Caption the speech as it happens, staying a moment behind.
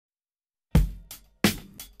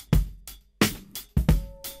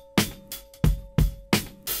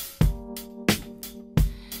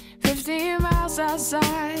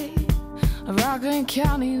outside of Rockland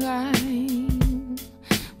County line,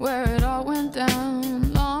 where it all went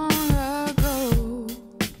down long ago.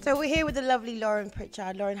 So we're here with the lovely Lauren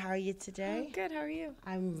Pritchard. Lauren, how are you today? I'm good, how are you?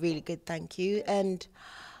 I'm really good, thank you. And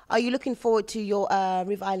are you looking forward to your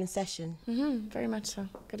River Island session? Very much so.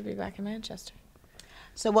 Good to be back in Manchester.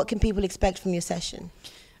 So what can people expect from your session?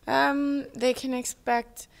 They can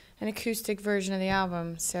expect an acoustic version of the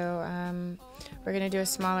album. So we're going to do a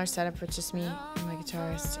smaller setup with just me and my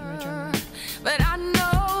guitarist and my drummer. But I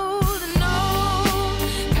know the no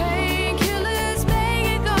painkillers make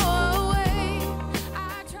it go away.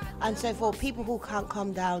 And so for people who can't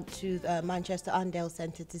come down to the Manchester Arndale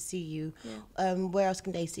Centre to see you, where else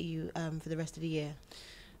can they see you for the rest of the year?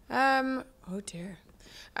 Oh dear.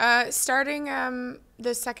 Starting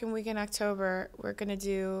the second week in October, we're going to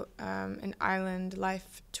do an island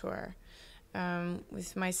life tour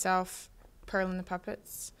with myself, Pearl and the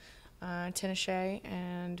Puppets, Tina Shea,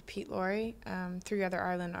 and Pete Laurie, 3 other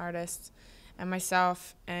island artists, and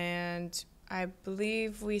myself. And I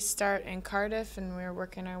believe we start in Cardiff, and we're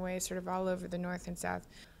working our way sort of all over the north and south.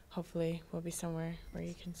 Hopefully we'll be somewhere where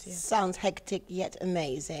you can see us. Sounds hectic yet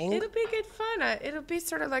amazing. It'll be good fun. It'll be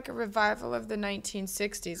sort of like a revival of the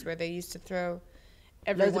 1960s where they used to throw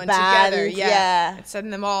everyone together. Yeah. And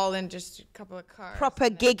send them all in just a couple of cars. Proper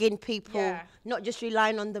gigging people, not just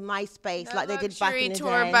relying on the MySpace like they did back in the day.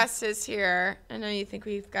 Luxury tour buses here. I know you think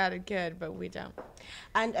we've got it good, but we don't.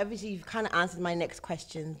 And obviously you've kind of answered my next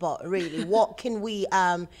question, but really, what can we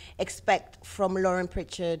expect from Lauren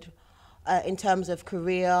Pritchard in terms of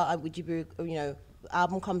career? Would you be,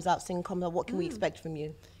 album comes out, single comes out, what can we expect from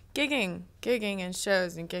you? Gigging and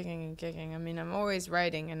shows and gigging. I mean, I'm always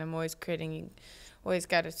writing and I'm always creating. You always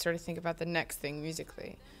got to sort of think about the next thing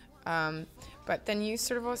musically. But then you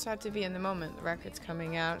sort of also have to be in the moment. The record's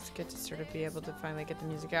coming out. It's good to sort of be able to finally get the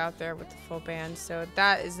music out there with the full band. So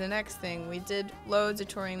that is the next thing. We did loads of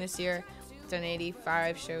touring this year. Done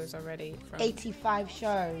 85 shows already. 85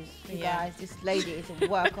 shows, you guys. This lady is a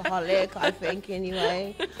workaholic, I think,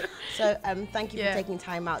 anyway. So thank you for taking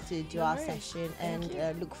time out to do our session, and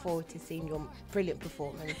look forward to seeing your brilliant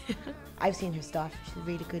performance. I've seen her stuff. She's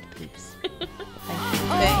really good peeps.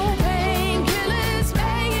 Thank you.